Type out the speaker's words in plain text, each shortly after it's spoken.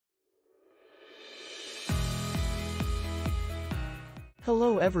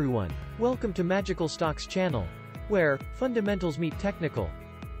Hello everyone. Welcome to Magical Stocks channel, where fundamentals meet technical.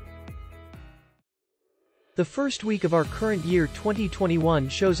 The first week of our current year 2021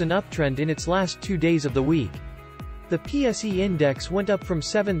 shows an uptrend in its last 2 days of the week. The PSE index went up from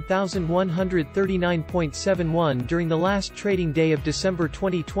 7,139.71 during the last trading day of December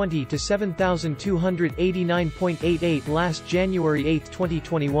 2020 to 7,289.88 last January 8,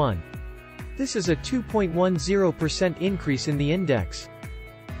 2021. This is a 2.10% increase in the index.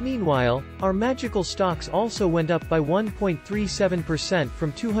 Meanwhile, our magical stocks also went up by 1.37%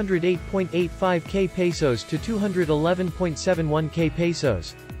 from 208.85k pesos to 211.71k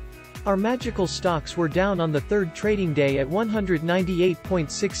pesos. Our magical stocks were down on the third trading day at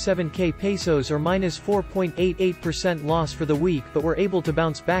 198.67k pesos or minus 4.88% loss for the week, but were able to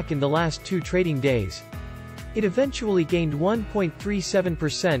bounce back in the last 2 trading days. It eventually gained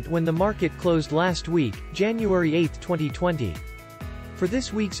 1.37% when the market closed last week, January 8, 2020. For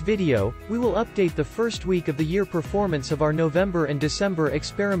this week's video, we will update the first week of the year performance of our November and December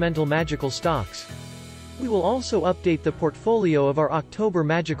experimental magical stocks. We will also update the portfolio of our October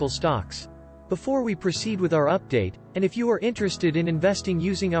magical stocks. Before we proceed with our update, and if you are interested in investing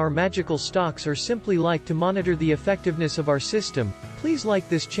using our magical stocks or simply like to monitor the effectiveness of our system, please like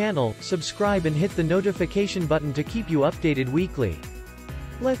this channel, subscribe and hit the notification button to keep you updated weekly.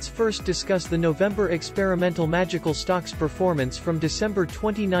 Let's first discuss the November experimental magical stocks performance from December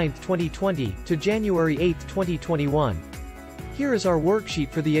 29, 2020 to January 8, 2021. Here is our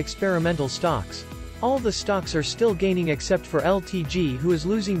worksheet for the experimental stocks. All the stocks are still gaining except for LTG, who is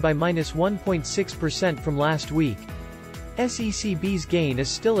losing by minus 1.6% from last week. SECB's gain is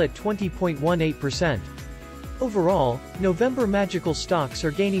still at 20.18%. Overall, November magical stocks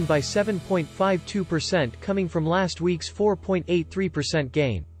are gaining by 7.52% coming from last week's 4.83%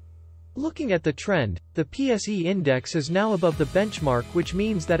 gain. Looking at the trend, the PSE index is now above the benchmark, which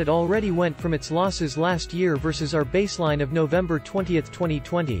means that it already went from its losses last year versus our baseline of November 20,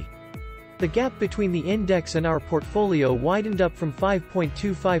 2020. The gap between the index and our portfolio widened up from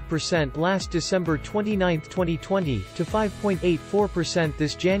 5.25% last December 29, 2020, to 5.84%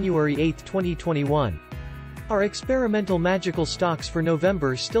 this January 8, 2021. Our experimental magical stocks for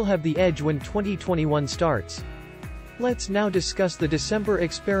November still have the edge when 2021 starts. Let's now discuss the December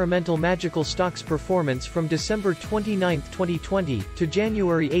experimental magical stocks performance from December 29, 2020, to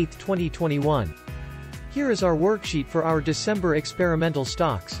January 8, 2021. Here is our worksheet for our December experimental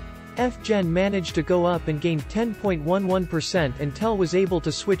stocks. FGen managed to go up and gain 10.11%, and TEL was able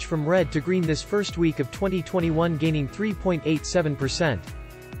to switch from red to green this first week of 2021, gaining 3.87%.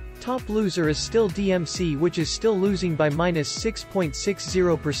 Top loser is still DMC, which is still losing by minus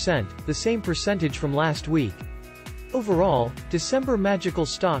 6.60%, the same percentage from last week. Overall, December magical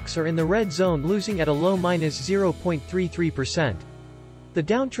stocks are in the red zone, losing at a low minus 0.33%. The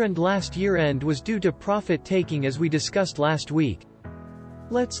downtrend last year-end was due to profit taking, as we discussed last week.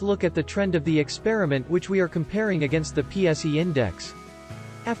 Let's look at the trend of the experiment, which we are comparing against the PSE index.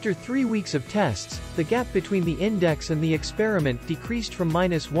 After 3 weeks of tests, the gap between the index and the experiment decreased from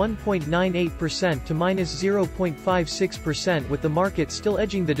minus 1.98% to minus 0.56%, with the market still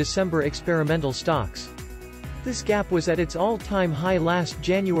edging the December experimental stocks. This gap was at its all-time high last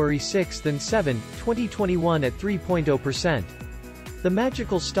January 6 and 7, 2021 at 3.0%. The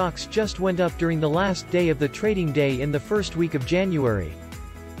magical stocks just went up during the last day of the trading day in the first week of January.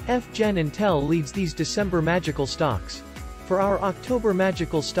 FGen and TEL leads these December magical stocks. For our October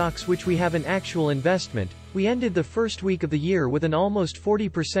magical stocks, which we have an actual investment, we ended the first week of the year with an almost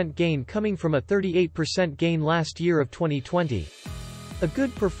 40% gain, coming from a 38% gain last year of 2020. A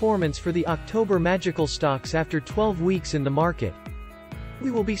good performance for the October magical stocks after 12 weeks in the market. We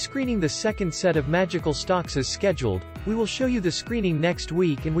will be screening the second set of magical stocks as scheduled. We will show you the screening next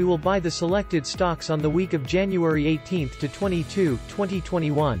week, and we will buy the selected stocks on the week of January 18 to 22,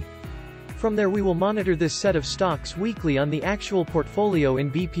 2021. From there we will monitor this set of stocks weekly on the actual portfolio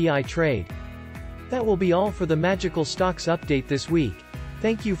in BPI Trade. That will be all for the magical stocks update this week.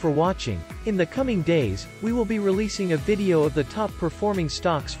 Thank you for watching. In the coming days, we will be releasing a video of the top performing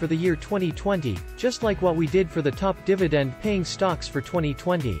stocks for the year 2020, just like what we did for the top dividend-paying stocks for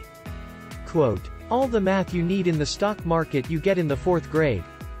 2020. Quote, "All the math you need in the stock market you get in the 4th grade."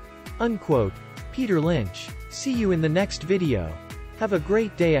 Unquote. Peter Lynch. See you in the next video. Have a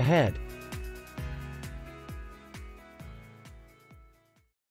great day ahead.